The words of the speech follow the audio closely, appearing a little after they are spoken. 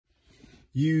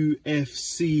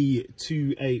UFC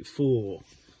 284.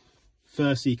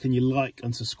 Firstly, can you like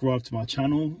and subscribe to my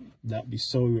channel? That'd be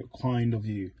so kind of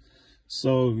you.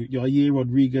 So, Yair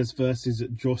Rodriguez versus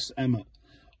Josh Emmett.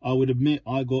 I would admit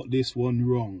I got this one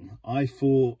wrong. I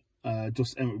thought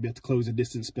Josh Emmett would be able to close the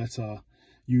distance better,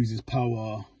 use his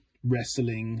power,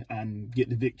 wrestling, and get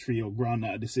the victory or ground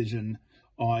out a decision.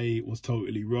 I was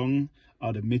totally wrong.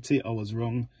 I'd admit it, I was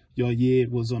wrong. Yair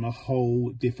was on a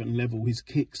whole different level. His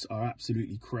kicks are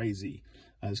absolutely crazy.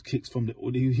 His kicks from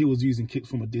he was using kicks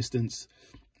from a distance,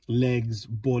 legs,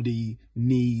 body,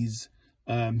 knees.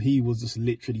 He was just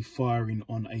literally firing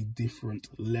on a different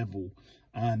level.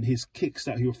 And his kicks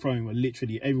that he was throwing were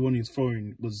literally, everyone he was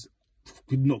throwing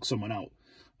could knock someone out.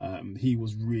 He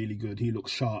was really good. He looked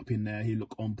sharp in there. He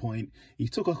looked on point. He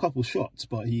took a couple shots,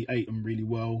 but he ate them really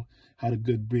well, had a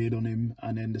good beard on him,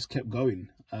 and then just kept going.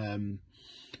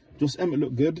 Josh Emmett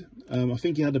looked good. I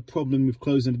think he had a problem with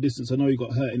closing the distance. I know he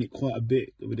got hurt in it quite a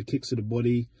bit with the kicks to the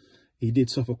body. He did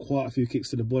suffer quite a few kicks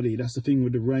to the body. That's the thing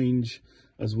with the range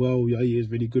as well. Yair is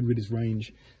really good with his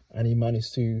range, and he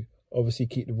managed to obviously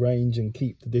keep the range and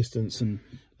keep the distance and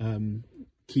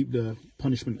keep the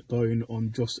punishment going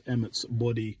on Josh Emmett's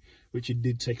body, which he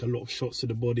did take a lot of shots to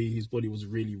the body. His body was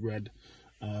really red.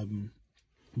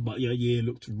 But Yair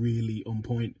looked really on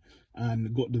point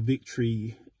and got the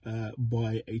victory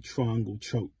by a triangle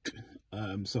choke.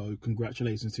 So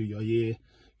congratulations to Yair.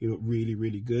 He looked really,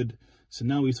 really good. So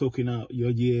now we're talking about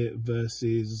Yair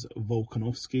versus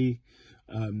Volkanovski.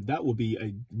 That will be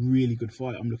a really good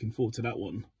fight. I'm looking forward to that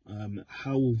one.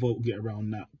 How will Volk get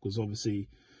around that? Because obviously,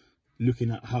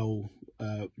 looking at how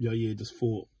Yair just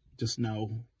fought just now,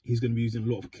 he's going to be using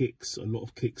a lot of kicks,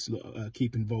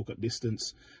 keeping Volk at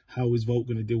distance. How is Volk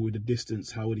going to deal with the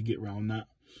distance? How would he get around that?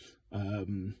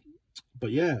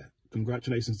 But yeah,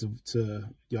 congratulations to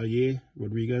Yair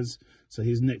Rodriguez. So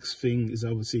his next thing is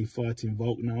obviously fighting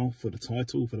Volk now for the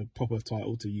title, for the proper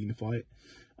title to unify it.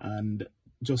 And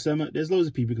Josh Emmett, there's loads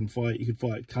of people you can fight. You can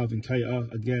fight Calvin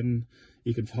Kattar again.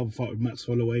 You can have a fight with Max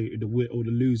Holloway, or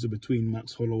the loser between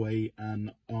Max Holloway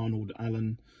and Arnold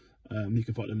Allen. You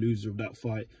can fight the loser of that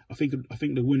fight. I think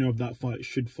the winner of that fight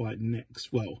should fight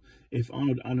next. Well, if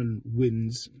Arnold Allen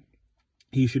wins,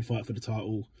 he should fight for the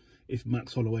title. If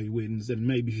Max Holloway wins, then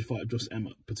maybe he should fight Josh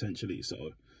Emmett potentially.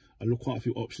 So I look quite a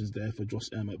few options there for Josh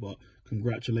Emmett, but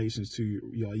congratulations to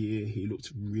Yair. He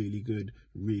looked really good,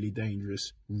 really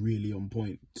dangerous, really on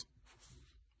point.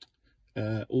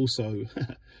 Also,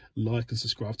 like and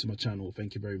subscribe to my channel.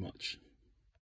 Thank you very much.